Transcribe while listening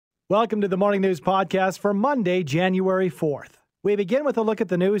Welcome to the Morning News Podcast for Monday, January 4th. We begin with a look at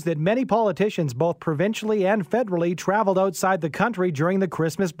the news that many politicians, both provincially and federally, traveled outside the country during the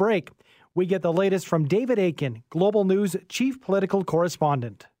Christmas break. We get the latest from David Akin, Global News Chief Political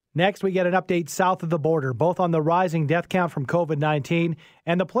Correspondent. Next, we get an update south of the border, both on the rising death count from COVID-19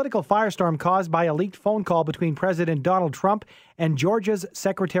 and the political firestorm caused by a leaked phone call between President Donald Trump and Georgia's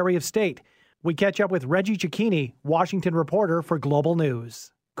Secretary of State. We catch up with Reggie Cecchini, Washington reporter for Global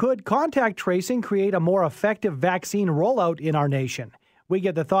News. Could contact tracing create a more effective vaccine rollout in our nation? We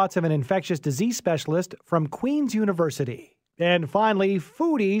get the thoughts of an infectious disease specialist from Queen's University. And finally,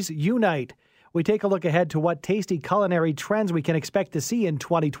 foodies unite. We take a look ahead to what tasty culinary trends we can expect to see in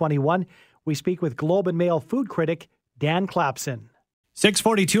 2021. We speak with Globe and Mail food critic Dan Clapson.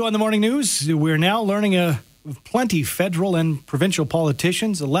 6:42 on the morning news. We're now learning plenty federal and provincial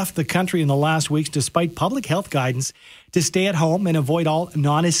politicians left the country in the last weeks despite public health guidance to stay at home and avoid all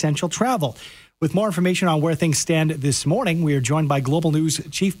non-essential travel. With more information on where things stand this morning, we are joined by Global News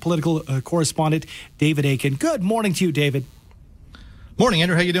Chief Political Correspondent David Akin. Good morning to you, David. Morning,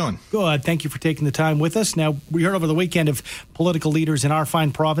 Andrew. How you doing? Good. Thank you for taking the time with us. Now, we heard over the weekend of political leaders in our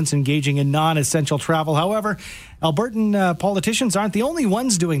fine province engaging in non-essential travel. However, Albertan politicians aren't the only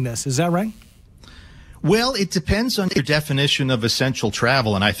ones doing this. Is that right? Well, it depends on your definition of essential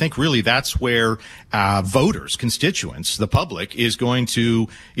travel. And I think really that's where voters, constituents, the public is going to,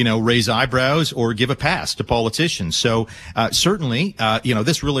 raise eyebrows or give a pass to politicians. So certainly,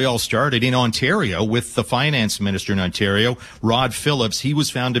 this really all started in Ontario with the finance minister in Ontario, Rod Phillips. He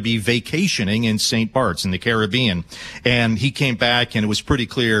was found to be vacationing in St. Bart's in the Caribbean. And he came back and it was pretty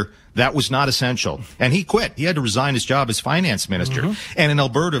clear that was not essential. And he quit. He had to resign his job as finance minister. Mm-hmm. And in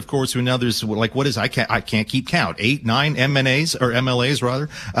Alberta, of course, we know there's I can't keep count. 8, 9 MLAs rather,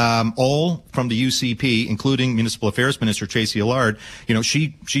 all from the UCP, including Municipal Affairs Minister Tracy Allard.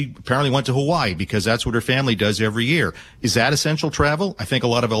 She apparently went to Hawaii because that's what her family does every year. Is that essential travel? I think a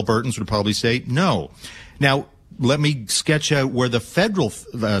lot of Albertans would probably say no. Now, let me sketch out where the federal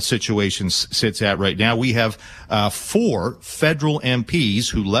situation sits at right now. We have 4 federal MPs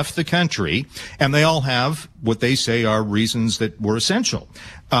who left the country, and they all have what they say are reasons that were essential.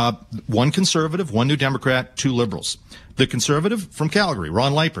 1 Conservative, 1 New Democrat, 2 Liberals. The Conservative from Calgary,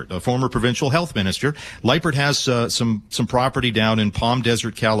 Ron Leipert, a former provincial health minister. Leipert has some property down in Palm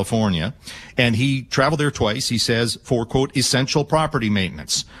Desert, California, and he traveled there twice, he says, for, quote, essential property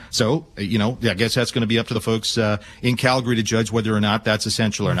maintenance. So, I guess that's going to be up to the folks in Calgary to judge whether or not that's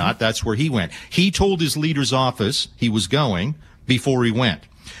essential or not. That's where he went. He told his leader's office he was going before he went.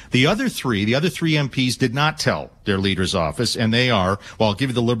 The other three MPs did not tell their leader's office, and they are, I'll give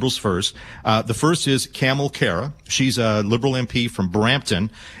you the Liberals first. The first is Kamil Kara. She's a Liberal MP from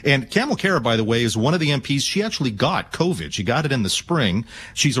Brampton. And Kamil Kara, by the way, is one of the MPs. She actually got COVID. She got it in the spring.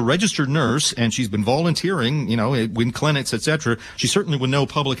 She's a registered nurse, and she's been volunteering, in clinics, etc. She certainly would know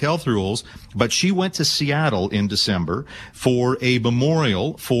public health rules, but she went to Seattle in December for a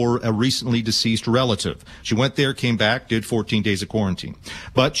memorial for a recently deceased relative. She went there, came back, did 14 days of quarantine.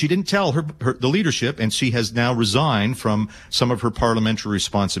 But she didn't tell the leadership, and she has now resigned from some of her parliamentary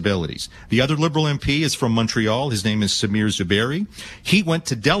responsibilities. The other Liberal MP is from Montreal. His name is Samir Zuberi. He went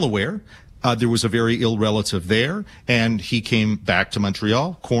to Delaware. There was a very ill relative there, and he came back to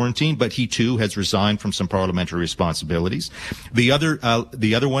Montreal, quarantined, but he too has resigned from some parliamentary responsibilities. The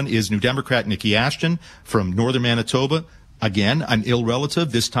other one is New Democrat Nikki Ashton from Northern Manitoba. Again, an ill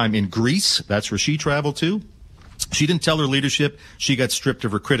relative, this time in Greece. That's where she traveled to. She didn't tell her leadership. She got stripped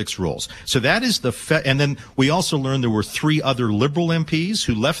of her critics' roles. So that is and then we also learned there were 3 other Liberal MPs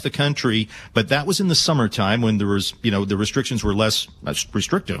who left the country, but that was in the summertime when there was, the restrictions were less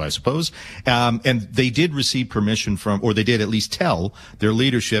restrictive, I suppose. And they did receive permission or they did at least tell their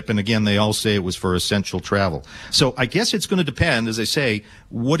leadership. And again, they all say it was for essential travel. So I guess it's going to depend, as I say,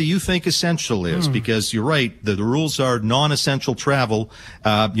 what do you think essential is? Because you're right, the rules are non-essential travel.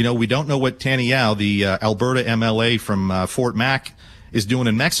 We don't know what Tanny Yao, the Alberta MLA from Fort Mac, is doing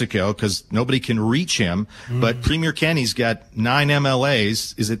in Mexico because nobody can reach him. But Premier Kenney's got 9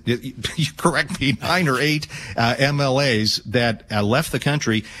 MLAs. You correct me, 9 or 8 MLAs that left the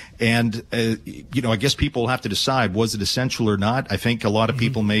country. And, I guess people will have to decide, was it essential or not? I think a lot of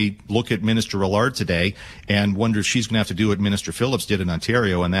people may look at Minister Allard today and wonder if she's going to have to do what Minister Phillips did in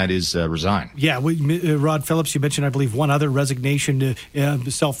Ontario, and that is resign. Yeah, Rod Phillips, you mentioned, I believe, one other resignation,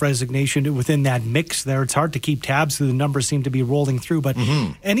 self-resignation within that mix there. It's hard to keep tabs. The numbers seem to be rolling through. But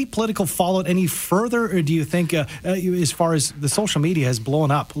any political fallout any further, or do you think, as far as the social media has blown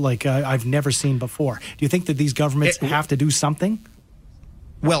up like I've never seen before, do you think that these governments have to do something?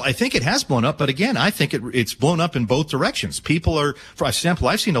 Well, I think it has blown up, but again, I think it's blown up in both directions. People are, for example,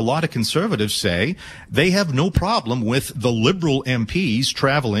 I've seen a lot of conservatives say they have no problem with the Liberal MPs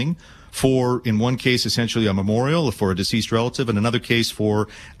traveling for, in one case, essentially a memorial for a deceased relative, and another case for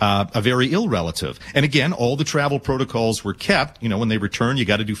a very ill relative. And again, all the travel protocols were kept. When they return, you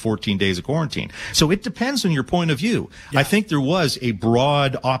got to do 14 days of quarantine. So it depends on your point of view. Yeah. I think there was a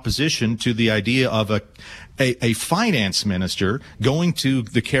broad opposition to the idea of a finance minister going to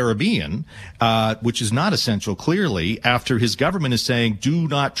the Caribbean, which is not essential, clearly, after his government is saying, do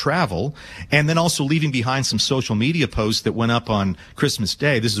not travel, and then also leaving behind some social media posts that went up on Christmas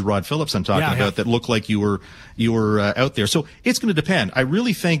Day. This is Rod Phillips I'm talking about, that looked like you were out there. So it's going to depend. I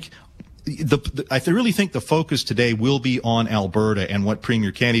really think the focus today will be on Alberta and what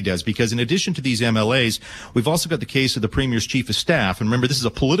Premier Kenney does, because in addition to these MLAs, we've also got the case of the Premier's chief of staff. And remember, this is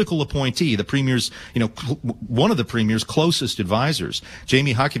a political appointee, the Premier's, one of the Premier's closest advisors,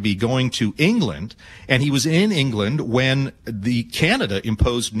 Jamie Huckabee, going to England. And he was in England when Canada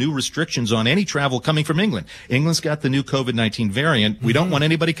imposed new restrictions on any travel coming from England. England's got the new COVID-19 variant. We don't want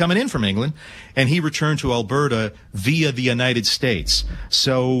anybody coming in from England. And he returned to Alberta via the United States.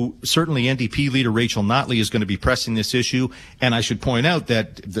 So certainly NDP leader Rachel Notley is going to be pressing this issue. And I should point out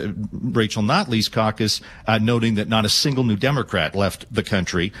that Rachel Notley's caucus noting that not a single New Democrat left the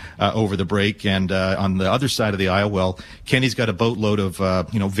country over the break. And on the other side of the aisle, well, Kenny's got a boatload of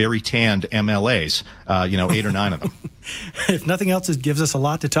very tanned MLAs, 8 or 9 of them. If nothing else, it gives us a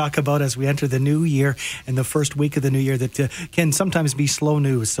lot to talk about as we enter the new year and the first week of the new year that can sometimes be slow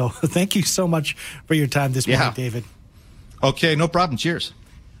news. So thank you so much for your time this morning, David. Okay, no problem. Cheers.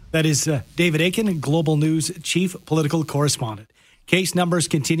 That is David Akin, Global News Chief Political Correspondent. Case numbers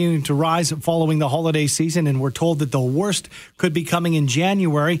continuing to rise following the holiday season, and we're told that the worst could be coming in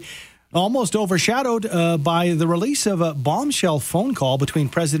January, almost overshadowed by the release of a bombshell phone call between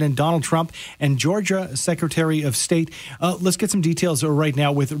President Donald Trump and Georgia Secretary of State. Let's get some details right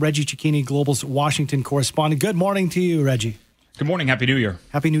now with Reggie Cecchini, Global's Washington correspondent. Good morning to you, Reggie. Good morning. Happy New Year.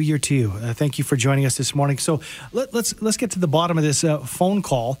 Happy New Year to you. Thank you for joining us this morning. So let's get to the bottom of this phone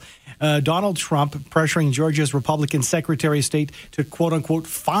call. Donald Trump pressuring Georgia's Republican Secretary of State to, quote unquote,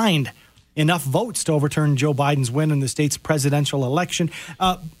 find enough votes to overturn Joe Biden's win in the state's presidential election.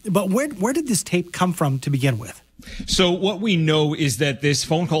 But where did this tape come from to begin with? So what we know is that this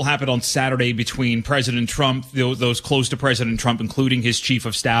phone call happened on Saturday between President Trump, those close to President Trump, including his chief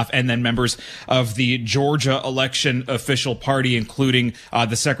of staff, and then members of the Georgia election official party, including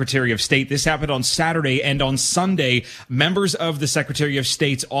the Secretary of State. This happened on Saturday, and on Sunday, members of the Secretary of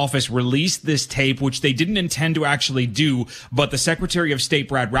State's office released this tape, which they didn't intend to actually do, but the Secretary of State,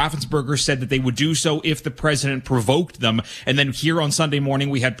 Brad Raffensperger, said that they would do so if the president provoked them. And then here on Sunday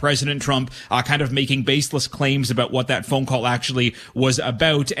morning, we had President Trump kind of making baseless claims about what that phone call actually was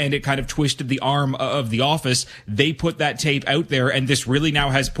about, and it kind of twisted the arm of the office. They put that tape out there, and this really now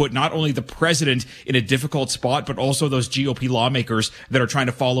has put not only the president in a difficult spot, but also those GOP lawmakers that are trying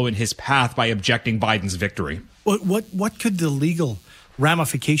to follow in his path by objecting Biden's victory. What could the legal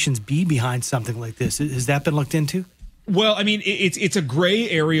ramifications be behind something like this? Has that been looked into? Well, I mean, it's a gray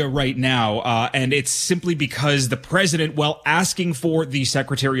area right now, and it's simply because the president, while asking for the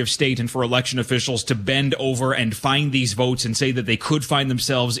Secretary of State and for election officials to bend over and find these votes and say that they could find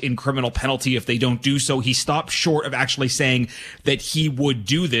themselves in criminal penalty if they don't do so, he stopped short of actually saying that he would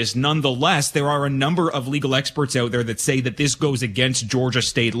do this. Nonetheless, there are a number of legal experts out there that say that this goes against Georgia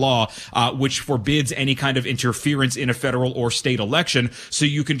state law, which forbids any kind of interference in a federal or state election. So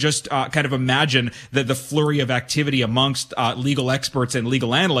you can just kind of imagine that the flurry of activity amongst legal experts and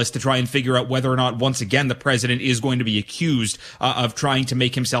legal analysts to try and figure out whether or not, once again, the president is going to be accused of trying to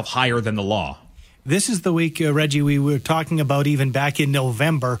make himself higher than the law. This is the week, Reggie, we were talking about even back in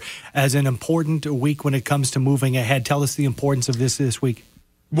November as an important week when it comes to moving ahead. Tell us the importance of this week.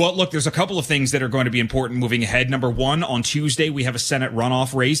 Well, look, there's a couple of things that are going to be important moving ahead. Number one, on Tuesday, we have a Senate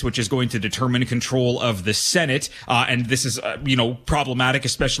runoff race, which is going to determine control of the Senate. And this is, problematic,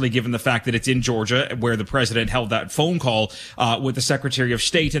 especially given the fact that it's in Georgia, where the president held that phone call with the Secretary of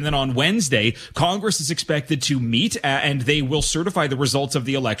State. And then on Wednesday, Congress is expected to meet and they will certify the results of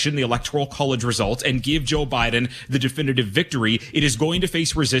the election, the Electoral College results, and give Joe Biden the definitive victory. It is going to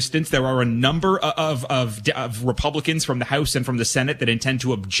face resistance. There are a number of Republicans from the House and from the Senate that intend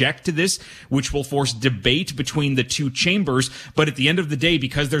to object to this, which will force debate between the two chambers. But at the end of the day,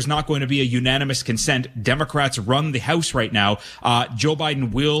 because there's not going to be a unanimous consent, Democrats run the House right now. Joe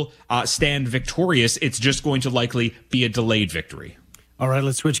Biden will stand victorious. It's just going to likely be a delayed victory. All right,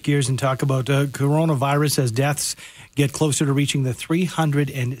 let's switch gears and talk about coronavirus as deaths get closer to reaching the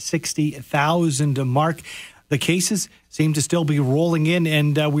 360,000 mark. the cases seem to still be rolling in,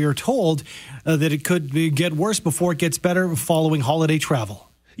 and we are told that it could get worse before it gets better following holiday travel.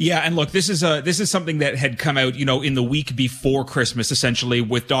 Yeah, and look, this is something that had come out, in the week before Christmas, essentially,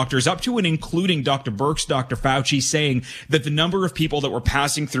 with doctors up to and including Dr. Birx, Dr. Fauci, saying that the number of people that were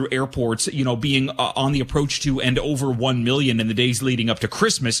passing through airports, being on the approach to and over 1 million in the days leading up to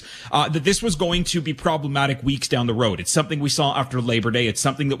Christmas, that this was going to be problematic weeks down the road. It's something we saw after Labor Day. It's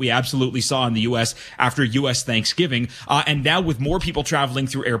something that we absolutely saw in the U.S. after U.S. Thanksgiving. And now with more people traveling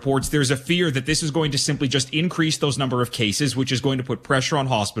through airports, there's a fear that this is going to simply just increase those number of cases, which is going to put pressure on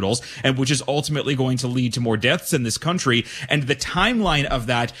hospitals, and which is ultimately going to lead to more deaths in this country. And the timeline of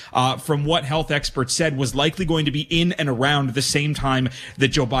that, from what health experts said, was likely going to be in and around the same time that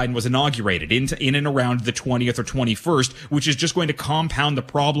Joe Biden was inaugurated, in and around the 20th or 21st, which is just going to compound the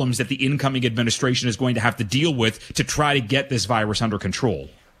problems that the incoming administration is going to have to deal with to try to get this virus under control.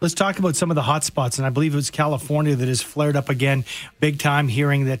 Let's talk about some of the hot spots, and I believe it was California that has flared up again big time,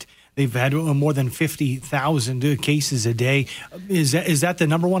 hearing that they've had more than 50,000 cases a day. Is that the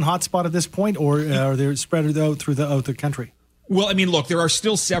number one hotspot at this point, or are they spread out through the country? Well, I mean, look, there are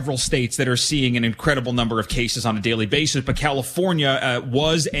still several states that are seeing an incredible number of cases on a daily basis, but California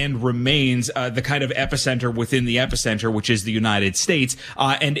was and remains the kind of epicenter within the epicenter, which is the United States.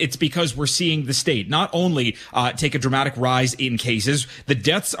 And it's because we're seeing the state not only take a dramatic rise in cases, the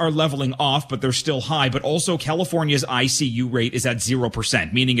deaths are leveling off, but they're still high, but also California's ICU rate is at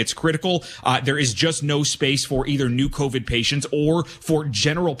 0%, meaning it's critical. There is just no space for either new COVID patients or for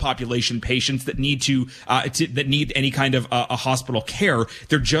general population patients that need that need any kind of a hospital care.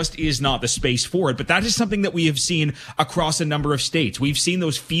 There just is not the space for it. But that is something that we have seen across a number of states. We've seen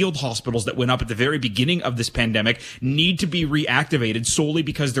those field hospitals that went up at the very beginning of this pandemic need to be reactivated solely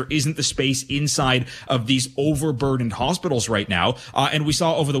because there isn't the space inside of these overburdened hospitals right now. And we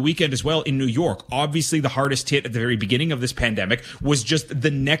saw over the weekend as well in New York. Obviously, the hardest hit at the very beginning of this pandemic was just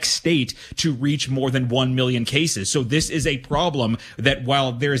the next state to reach more than 1 million cases. So this is a problem that,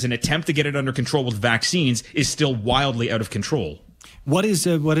 while there is an attempt to get it under control with vaccines, is still wildly out of control. What is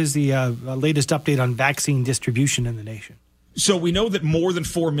the latest update on vaccine distribution in the nation? So we know that more than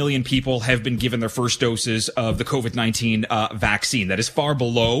 4 million people have been given their first doses of the COVID-19 vaccine. That is far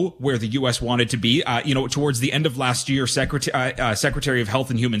below where the U.S. wanted to be. Towards the end of last year, Secretary of Health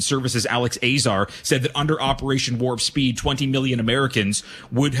and Human Services Alex Azar said that under Operation Warp Speed, 20 million Americans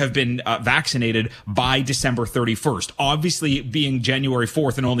would have been vaccinated by December 31st. Obviously, being January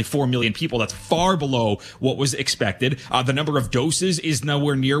 4th and only 4 million people, that's far below what was expected. The number of doses is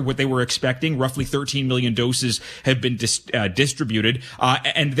nowhere near what they were expecting. Roughly 13 million doses have been distributed.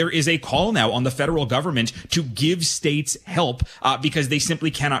 And there is a call now on the federal government to give states help because they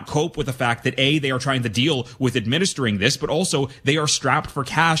simply cannot cope with the fact that, A, they are trying to deal with administering this, but also they are strapped for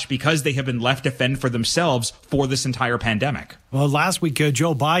cash because they have been left to fend for themselves for this entire pandemic. Well, last week,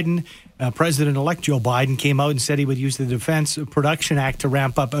 Joe Biden, President-elect Joe Biden, came out and said he would use the Defense Production Act to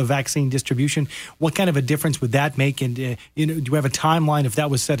ramp up vaccine distribution. What kind of a difference would that make? And do you have a timeline if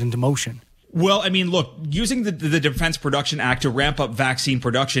that was set into motion? Well, I mean, look, using the Defense Production Act to ramp up vaccine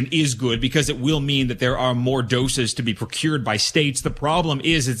production is good because it will mean that there are more doses to be procured by states. The problem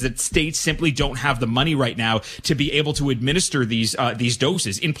is that states simply don't have the money right now to be able to administer these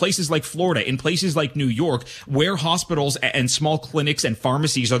doses. In places like Florida, in places like New York, where hospitals and small clinics and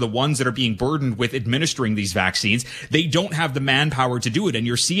pharmacies are the ones that are being burdened with administering these vaccines, they don't have the manpower to do it. And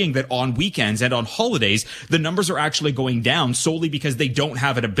you're seeing that on weekends and on holidays, the numbers are actually going down solely because they don't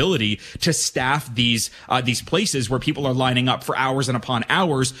have an ability to staff these places where people are lining up for hours and upon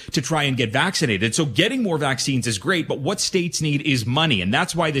hours to try and get vaccinated. So getting more vaccines is great, but what states need is money. And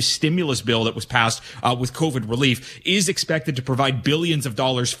that's why this stimulus bill that was passed with COVID relief is expected to provide billions of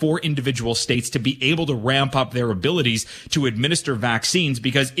dollars for individual states to be able to ramp up their abilities to administer vaccines.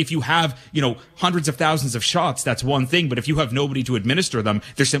 Because if you have, hundreds of thousands of shots, that's one thing. But if you have nobody to administer them,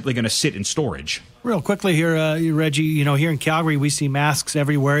 they're simply going to sit in storage. Real quickly here, Reggie, here in Calgary, we see masks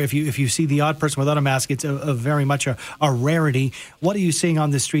everywhere. If you see the odd person without a mask, it's a very much a rarity. What are you seeing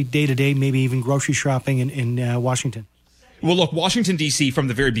on the street day to day, maybe even grocery shopping in Washington? Well, look, Washington, D.C., from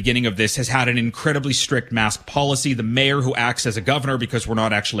the very beginning of this, has had an incredibly strict mask policy. The mayor, who acts as a governor because we're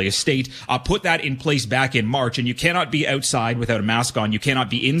not actually a state, put that in place back in March. And you cannot be outside without a mask on. You cannot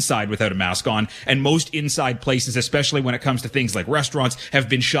be inside without a mask on. And most inside places, especially when it comes to things like restaurants, have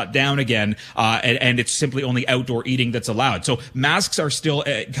been shut down again. And it's simply only outdoor eating that's allowed. So masks are still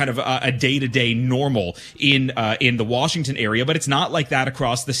kind of a day-to-day normal in the Washington area, but it's not like that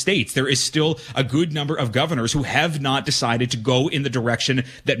across the states. There is still a good number of governors who have not decided decided to go in the direction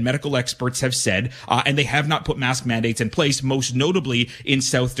that medical experts have said, and they have not put mask mandates in place, most notably in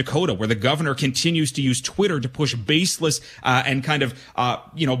South Dakota, where the governor continues to use Twitter to push baseless and kind of,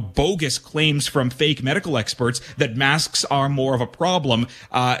 bogus claims from fake medical experts that masks are more of a problem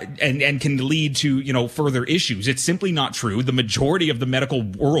and can lead to, further issues. It's simply not true. The majority of the medical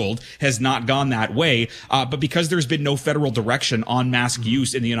world has not gone that way, but because there's been no federal direction on mask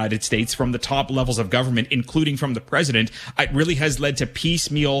use in the United States from the top levels of government, including from the president, it really has led to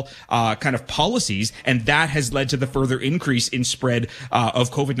piecemeal kind of policies, and that has led to the further increase in spread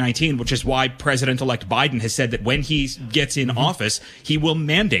of COVID-19, which is why President-elect Biden has said that when he gets in office, he will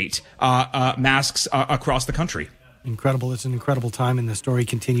mandate masks across the country. Incredible. It's an incredible time, and the story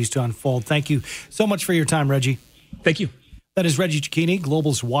continues to unfold. Thank you so much for your time, Reggie. Thank you. That is Reggie Cecchini,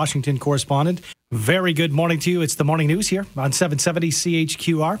 Global's Washington correspondent. Very good morning to you. It's the morning news here on 770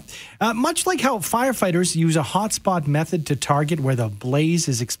 CHQR. Much like how firefighters use a hotspot method to target where the blaze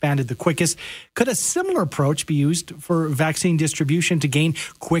is expanded the quickest, could a similar approach be used for vaccine distribution to gain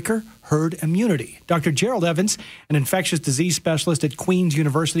quicker herd immunity? Dr. Gerald Evans, an infectious disease specialist at Queen's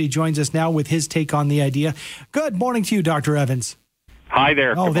University, joins us now with his take on the idea. Good morning to you, Dr. Evans. Hi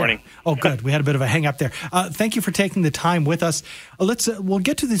there. Good morning. Oh, good. We had a bit of a hang up there. Thank you for taking the time with us. We'll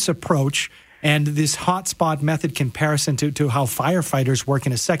get to this approach and this hotspot method comparison to how firefighters work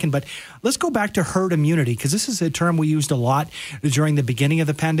in a second. But let's go back to herd immunity, because this is a term we used a lot during the beginning of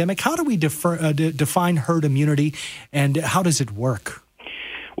the pandemic. How do we define herd immunity, and how does it work?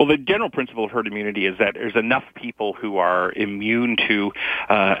 Well, the general principle of herd immunity is that there's enough people who are immune to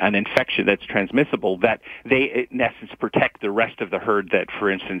an infection that's transmissible that they, in essence, protect the rest of the herd that, for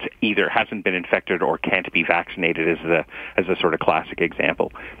instance, either hasn't been infected or can't be vaccinated, as a sort of classic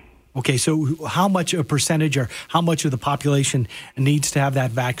example. Okay, so how much a percentage or how much of the population needs to have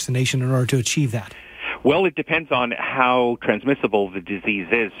that vaccination in order to achieve that? Well, it depends on how transmissible the disease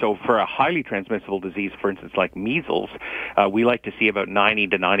is. So for a highly transmissible disease, for instance, like measles, we like to see about 90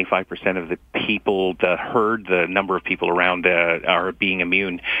 to 95% of the people, the herd, the number of people around are being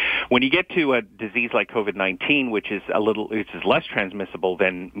immune. When you get to a disease like COVID-19, which is less transmissible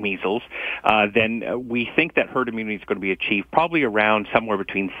than measles, then we think that herd immunity is going to be achieved probably around somewhere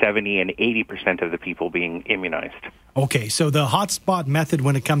between 70 and 80% of the people being immunized. Okay, so the hotspot method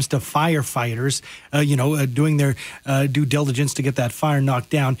when it comes to firefighters, doing their due diligence to get that fire knocked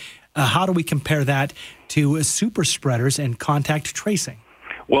down, how do we compare that to super spreaders and contact tracing?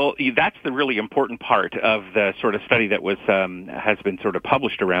 Well, that's the really important part of the sort of study that has been sort of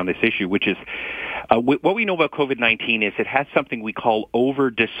published around this issue, which is what we know about COVID-19 is it has something we call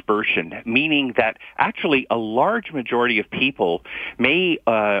over-dispersion, meaning that actually a large majority of people may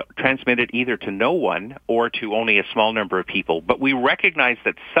transmit it either to no one or to only a small number of people. But we recognize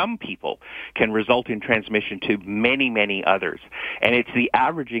that some people can result in transmission to many, many others. And it's the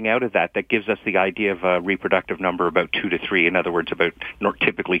averaging out of that gives us the idea of a reproductive number about 2 to 3. In other words, about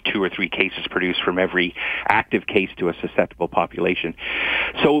typically 2 or 3 cases produced from every active case to a susceptible population.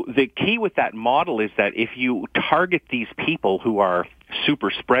 So the key with that model is that if you target these people who are super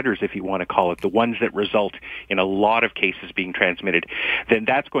spreaders, if you want to call it, the ones that result in a lot of cases being transmitted, then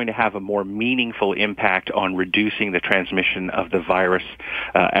that's going to have a more meaningful impact on reducing the transmission of the virus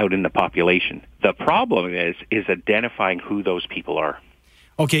out in the population. The problem is identifying who those people are.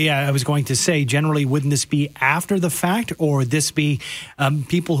 Okay, yeah, I was going to say, generally, wouldn't this be after the fact, or would this be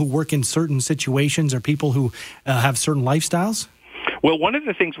people who work in certain situations or people who have certain lifestyles? Well, one of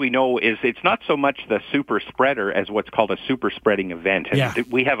the things we know is it's not so much the super spreader as what's called a super spreading event. And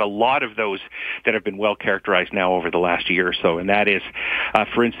we have a lot of those that have been well characterized now over the last year or so. And that is,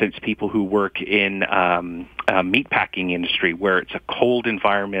 for instance, people who work in meatpacking industry where it's a cold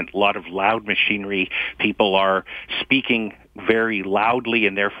environment, a lot of loud machinery. People are speaking very loudly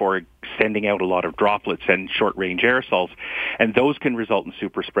and therefore sending out a lot of droplets and short-range aerosols. And those can result in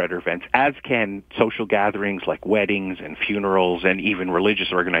super spreader events, as can social gatherings like weddings and funerals and even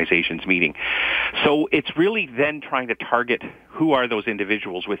religious organizations meeting. So it's really then trying to target who are those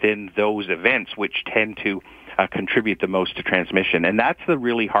individuals within those events which tend to contribute the most to transmission. And that's the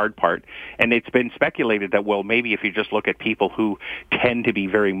really hard part. And it's been speculated that, well, maybe if you just look at people who tend to be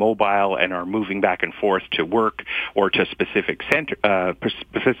very mobile and are moving back and forth to work or to specific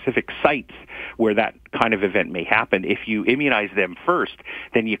sites where that kind of event may happen, if you immunize them first,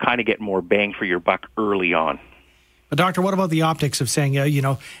 then you kind of get more bang for your buck early on. But Doctor, what about the optics of saying,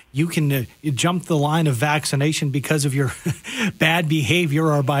 you can jump the line of vaccination because of your bad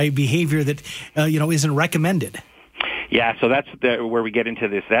behavior or by behavior that, isn't recommended? Yeah, so that's where we get into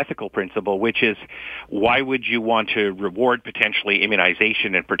this ethical principle, which is why would you want to reward potentially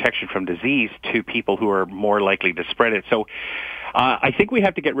immunization and protection from disease to people who are more likely to spread it? So I think we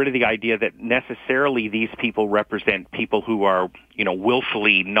have to get rid of the idea that necessarily these people represent people who are,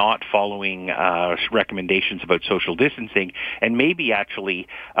 willfully not following recommendations about social distancing, and maybe actually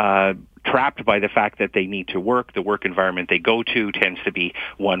trapped by the fact that they need to work. The work environment they go to tends to be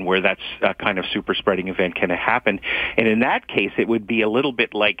one where that's kind of super spreading event can happen. And in that case, it would be a little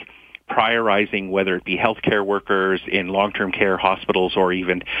bit like prioritizing whether it be healthcare workers in long-term care hospitals or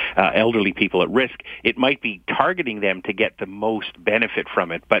even elderly people at risk. It might be targeting them to get the most benefit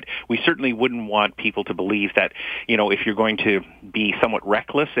from it, but we certainly wouldn't want people to believe that, if you're going to be somewhat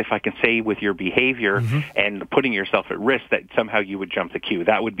reckless, if I can say, with your behavior and putting yourself at risk, that somehow you would jump the queue.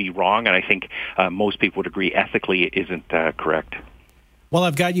 That would be wrong, and I think most people would agree ethically it isn't correct. Well,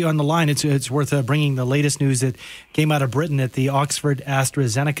 I've got you on the line. It's worth bringing the latest news that came out of Britain at the Oxford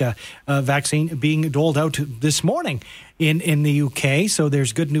AstraZeneca vaccine being doled out this morning in the UK. So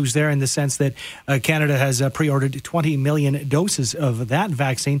there's good news there in the sense that Canada has pre-ordered 20 million doses of that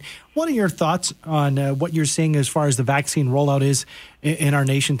vaccine. What are your thoughts on what you're seeing as far as the vaccine rollout is in our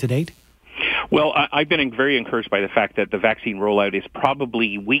nation to date? Well, I've been very encouraged by the fact that the vaccine rollout is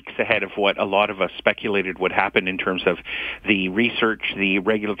probably weeks ahead of what a lot of us speculated would happen in terms of the research, the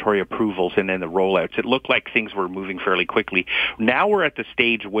regulatory approvals, and then the rollouts. It looked like things were moving fairly quickly. Now we're at the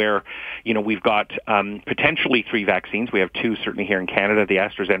stage where, we've got potentially 3 vaccines. We have 2 certainly here in Canada. The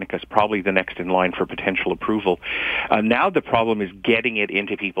AstraZeneca is probably the next in line for potential approval. Now the problem is getting it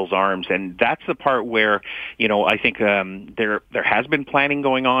into people's arms, and that's the part where, I think there has been planning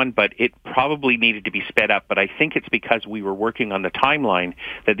going on, but it probably needed to be sped up, but I think it's because we were working on the timeline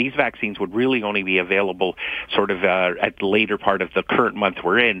that these vaccines would really only be available sort of at the later part of the current month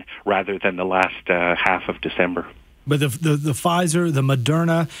we're in, rather than the last half of December. But the Pfizer, the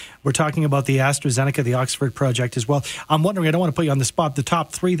Moderna, we're talking about the AstraZeneca, the Oxford project as well. I'm wondering, I don't want to put you on the spot, the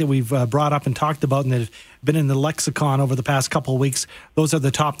top 3 that we've brought up and talked about and that have been in the lexicon over the past couple of weeks, those are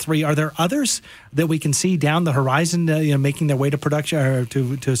the top 3. Are there others that we can see down the horizon making their way to production or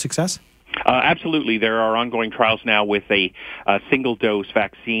to success? Absolutely. There are ongoing trials now with a single-dose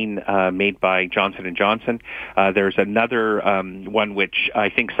vaccine made by Johnson & Johnson. There's another one which I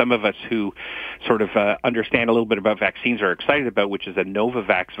think some of us who sort of understand a little bit about vaccines are excited about, which is a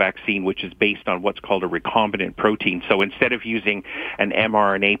Novavax vaccine, which is based on what's called a recombinant protein. So instead of using an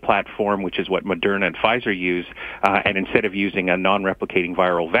mRNA platform, which is what Moderna and Pfizer use, and instead of using a non-replicating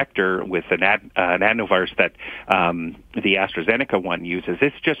viral vector with an adenovirus that the AstraZeneca one uses,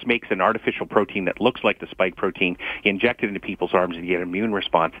 this just makes an artificial protein that looks like the spike protein, injected into people's arms and get an immune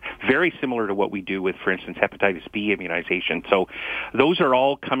response. Very similar to what we do with, for instance, hepatitis B immunization. So those are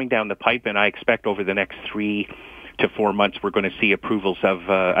all coming down the pipe, and I expect over the next 3 to 4 months we're going to see approvals of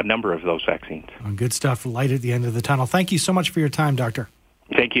a number of those vaccines. Good stuff. Light at the end of the tunnel. Thank you so much for your time, Doctor.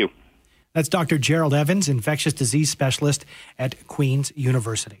 Thank you. That's Dr. Gerald Evans, infectious disease specialist at Queen's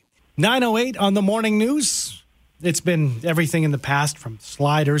University. 9:08 on the morning news. It's been everything in the past, from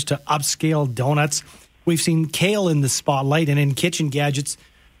sliders to upscale donuts. We've seen kale in the spotlight, and in kitchen gadgets,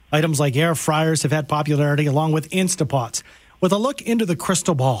 items like air fryers have had popularity along with Instapots. With a look into the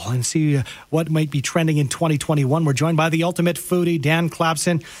crystal ball and see what might be trending in 2021, we're joined by the ultimate foodie, Dan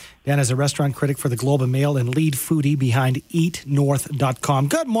Clapson. Dan is a restaurant critic for the Globe and Mail and lead foodie behind EatNorth.com.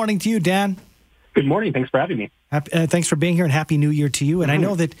 Good morning to you, Dan. Good morning. Thanks for having me. Thanks for being here, and Happy New Year to you. And I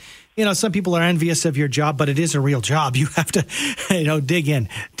know that, some people are envious of your job, but it is a real job. You have to, dig in,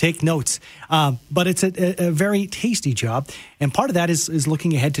 take notes. But it's a very tasty job. And part of that is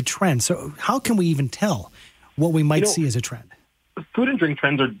looking ahead to trends. So how can we even tell what we might see as a trend? Food and drink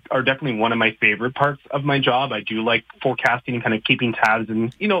trends are definitely one of my favorite parts of my job. I do like forecasting and kind of keeping tabs.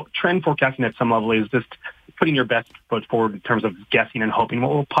 And, trend forecasting at some level is just putting your best foot forward in terms of guessing and hoping what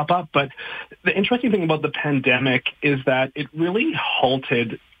will pop up. But the interesting thing about the pandemic is that it really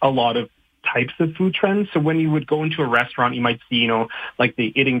halted a lot of types of food trends. So when you would go into a restaurant, you might see, like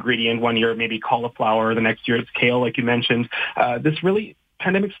the it ingredient one year, maybe cauliflower, the next year it's kale, like you mentioned.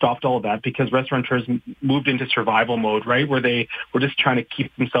 Pandemic stopped all of that because restaurateurs moved into survival mode, right, where they were just trying to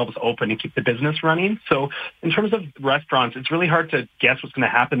keep themselves open and keep the business running. So in terms of restaurants, it's really hard to guess what's going to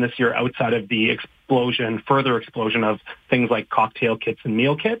happen this year outside of the further explosion of things like cocktail kits and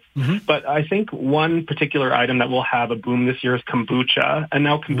meal kits. Mm-hmm. But I think one particular item that will have a boom this year is kombucha. And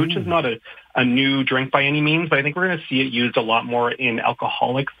now kombucha is not a new drink by any means, but I think we're going to see it used a lot more in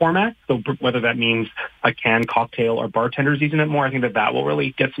alcoholic formats. So whether that means a canned cocktail or bartenders using it more, I think that will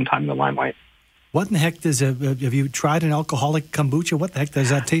really get some time in the limelight. What in the heck have you tried an alcoholic kombucha? What the heck does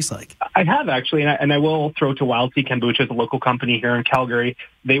that taste like? I have actually, and I will throw to Wild Sea Kombucha, a local company here in Calgary.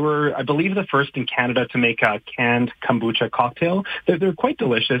 They were, I believe, the first in Canada to make a canned kombucha cocktail. They're quite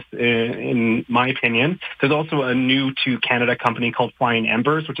delicious, in my opinion. There's also a new to Canada company called Flying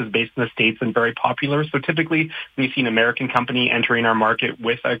Embers, which is based in the States and very popular. So typically, when you see an American company entering our market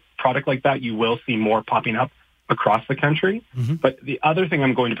with a product like that, you will see more popping up across the country. Mm-hmm. But the other thing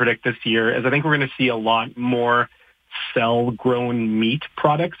I'm going to predict this year is I think we're going to see a lot more cell-grown meat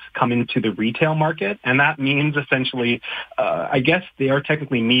products come into the retail market. And that means essentially, I guess they are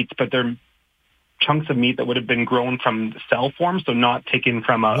technically meats, but they're chunks of meat that would have been grown from cell form, so not taken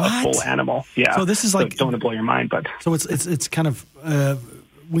from a full animal. Yeah. So this is like... don't want to blow your mind, but... So it's kind of...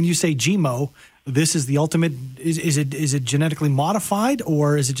 when you say GMO, this is the ultimate... Is it genetically modified,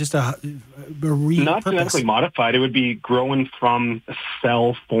 or is it just a not genetically modified? It would be grown from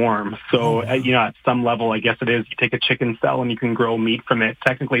cell form. So, at some level, I guess it is. You take a chicken cell and you can grow meat from it,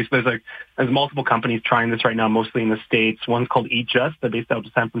 technically. So there's multiple companies trying this right now, mostly in the States. One's called Eat Just. They're based out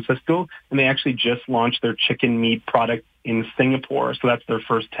of San Francisco, and they actually just launched their chicken meat product in Singapore. So that's their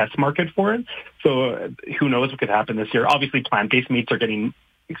first test market for it. So who knows what could happen this year. Obviously, plant-based meats are getting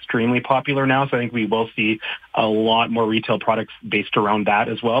extremely popular now, so I think we will see a lot more retail products based around that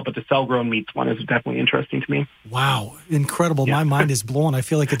as well. But the cell-grown meats one is definitely interesting to me. Wow, incredible! Yeah. My mind is blown. I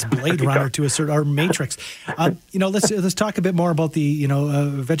feel like it's Blade Runner to a certain or Matrix. Let's talk a bit more about the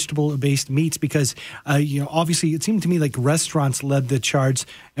vegetable-based meats, because obviously it seemed to me like restaurants led the charts,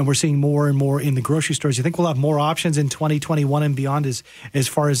 and we're seeing more and more in the grocery stores. You think we'll have more options in 2021 and beyond as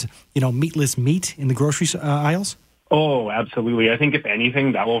far as meatless meat in the grocery aisles? Oh, absolutely. I think if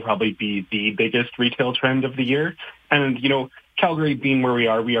anything, that will probably be the biggest retail trend of the year. And, Calgary being where we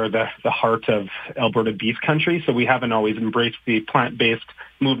are the heart of Alberta beef country, so we haven't always embraced the plant-based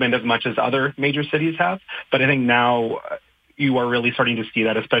movement as much as other major cities have. But I think now you are really starting to see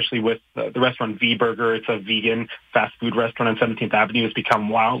that, especially with the restaurant V-Burger. It's a vegan fast food restaurant on 17th Avenue. Has become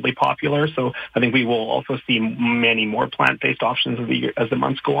wildly popular. So I think we will also see many more plant-based options as the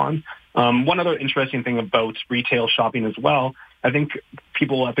months go on. One other interesting thing about retail shopping as well, I think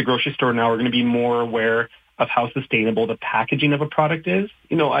people at the grocery store now are going to be more aware of how sustainable the packaging of a product is.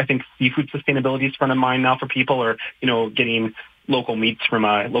 I think seafood sustainability is front of mind now for people, or, getting local meats from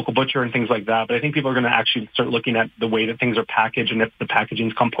a local butcher and things like that. But I think people are going to actually start looking at the way that things are packaged, and if the packaging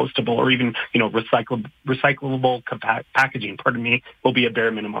is compostable or even, recyclable packaging, will be a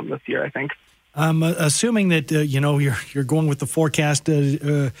bare minimum this year, I think. Assuming that, you're going with the forecast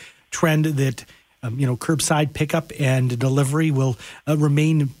trend that, curbside pickup and delivery will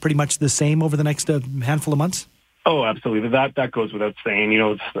remain pretty much the same over the next handful of months? Oh, absolutely. That goes without saying.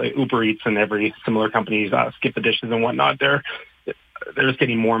 It's like Uber Eats and every similar companies, Skip the Dishes and whatnot. They're just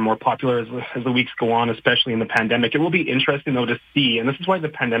getting more and more popular as the weeks go on, especially in the pandemic. It will be interesting, though, to see, and this is why the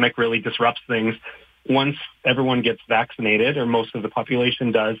pandemic really disrupts things. Once everyone gets vaccinated, or most of the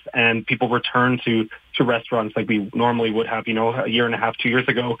population does, and people return to restaurants like we normally would have, a year and a half, 2 years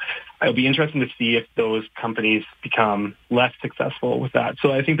ago, it'll be interesting to see if those companies become less successful with that.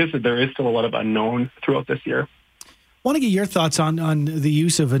 So I think there is still a lot of unknown throughout this year. I want to get your thoughts on the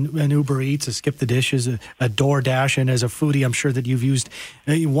use of an Uber Eats, a Skip the Dishes, a DoorDash, and as a foodie, I'm sure that you've used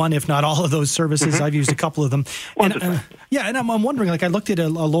one, if not all of those services. Mm-hmm. I've used a couple of them. And I'm wondering, I looked at a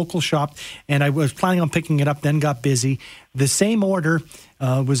local shop, and I was planning on picking it up, then got busy. The same order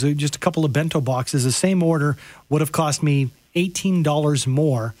was just a couple of bento boxes. The same order would have cost me $18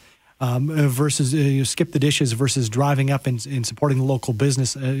 more. Versus Skip the Dishes versus driving up and supporting the local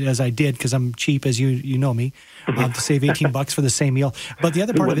business as I did, because I'm cheap, as you know me, to save $18 for the same meal. But the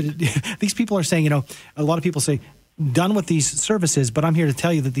other part of it, these people are saying, a lot of people say, done with these services, but I'm here to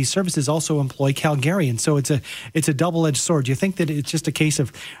tell you that these services also employ Calgarians. So it's a double-edged sword. Do you think that it's just a case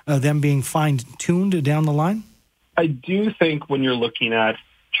of them being fine-tuned down the line? I do think when you're looking at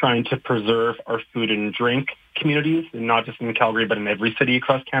trying to preserve our food and drink communities, and not just in Calgary, but in every city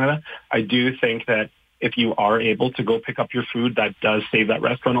across Canada, I do think that if you are able to go pick up your food, that does save that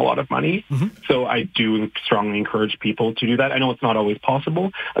restaurant a lot of money. Mm-hmm. So I do strongly encourage people to do that. I know it's not always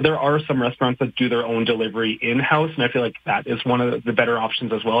possible. There are some restaurants that do their own delivery in-house, and I feel like that is one of the better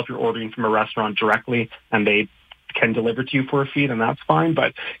options as well. If you're ordering from a restaurant directly and they can deliver to you for a fee, then that's fine.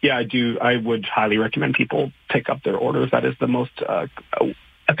 But yeah, I would highly recommend people pick up their orders. That is the most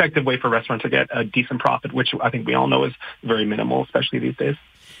effective way for restaurants to get a decent profit, which I think we all know is very minimal, especially these days.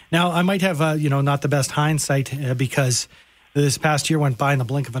 Now, I might have, not the best hindsight because this past year went by in the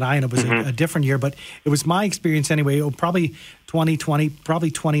blink of an eye, and it was a different year. But it was my experience anyway. Probably 2020,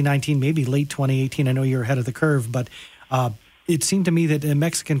 probably 2019, maybe late 2018. I know you're ahead of the curve, but it seemed to me that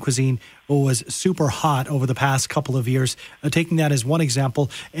Mexican cuisine was super hot over the past couple of years. Taking that as one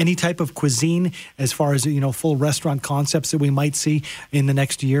example, any type of cuisine as far as, full restaurant concepts that we might see in the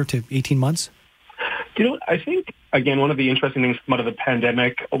next year to 18 months? I think, again, one of the interesting things come out of the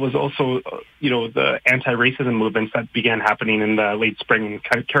pandemic was also, the anti-racism movements that began happening in the late spring and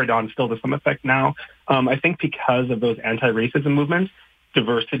kind of carried on still to some effect now. I think because of those anti-racism movements,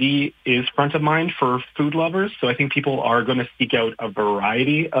 diversity is front of mind for food lovers. So I think people are going to seek out a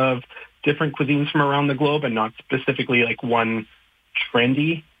variety of different cuisines from around the globe and not specifically like one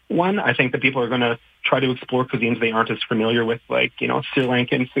trendy one. I think that people are going to try to explore cuisines they aren't as familiar with, like, Sri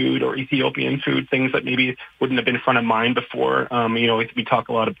Lankan food or Ethiopian food, things that maybe wouldn't have been front of mind before. We talk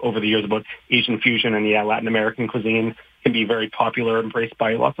a lot over the years about Asian fusion, and Latin American cuisine can be very popular, embraced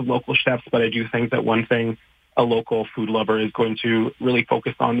by lots of local chefs. But I do think that one thing a local food lover is going to really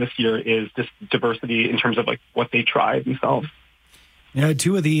focus on this year is just diversity in terms of like what they try themselves. Yeah,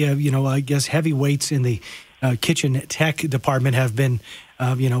 two of the, I guess heavyweights in the kitchen tech department have been,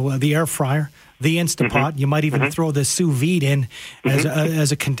 the air fryer, the Instapot. Mm-hmm. You might even throw the sous vide in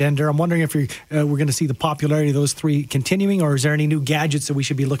as a contender. I'm wondering if we're going to see the popularity of those three continuing, or is there any new gadgets that we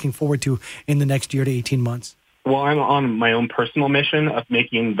should be looking forward to in the next year to 18 months? Well, I'm on my own personal mission of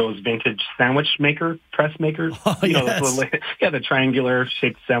making those vintage sandwich press makers. Oh, yes. The triangular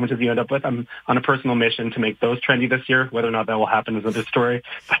shaped sandwiches you end up with. I'm on a personal mission to make those trendy this year. Whether or not that will happen is another story.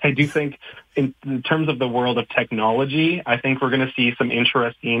 But I do think in terms of the world of technology, I think we're going to see some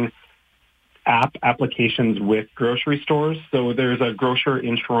interesting applications with grocery stores. So there's a grocer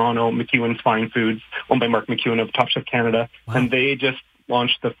in Toronto, McEwen's Fine Foods, owned by Mark McEwen of Top Chef Canada. Wow. And they just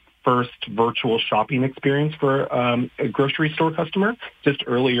launched the first virtual shopping experience for a grocery store customer just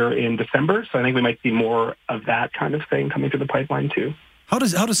earlier in December. So I think we might see more of that kind of thing coming to the pipeline too. How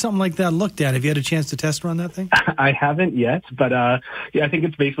does something like that look, Dan? Have you had a chance to test run that thing? I haven't yet, but I think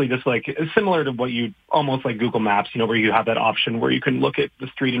it's basically just like similar to what you almost like Google Maps, where you have that option where you can look at the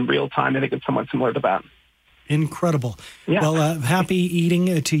street in real time. I think it's somewhat similar to that. Incredible. Yeah. Well, happy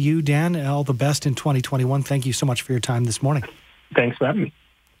eating to you, Dan. All the best in 2021. Thank you so much for your time this morning. Thanks for having me.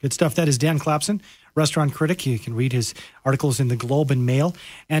 Good stuff. That is Dan Clapson, restaurant critic. You can read his articles in the Globe and Mail.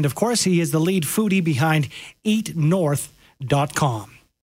 And, of course, he is the lead foodie behind EatNorth.com.